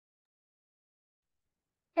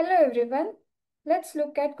Hello everyone. Let's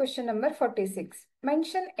look at question number 46.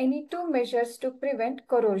 Mention any two measures to prevent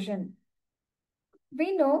corrosion.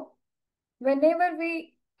 We know whenever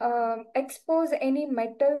we expose any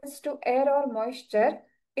metals to air or moisture,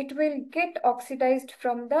 it will get oxidized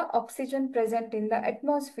from the oxygen present in the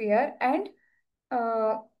atmosphere and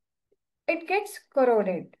uh, it gets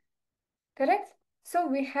corroded. Correct? So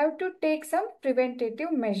we have to take some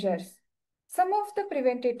preventative measures. Some of the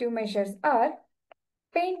preventative measures are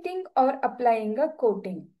painting or applying a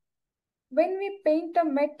coating. When we paint a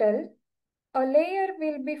metal, a layer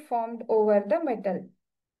will be formed over the metal.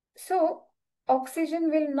 So, oxygen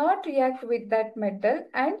will not react with that metal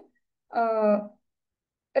and uh,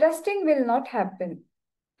 rusting will not happen.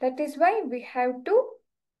 That is why we have to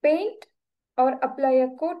paint or apply a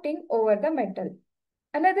coating over the metal.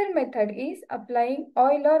 Another method is applying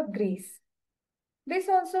oil or grease. This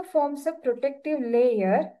also forms a protective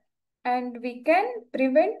layer and we can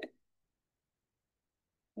prevent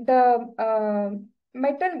the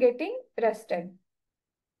metal getting rusted.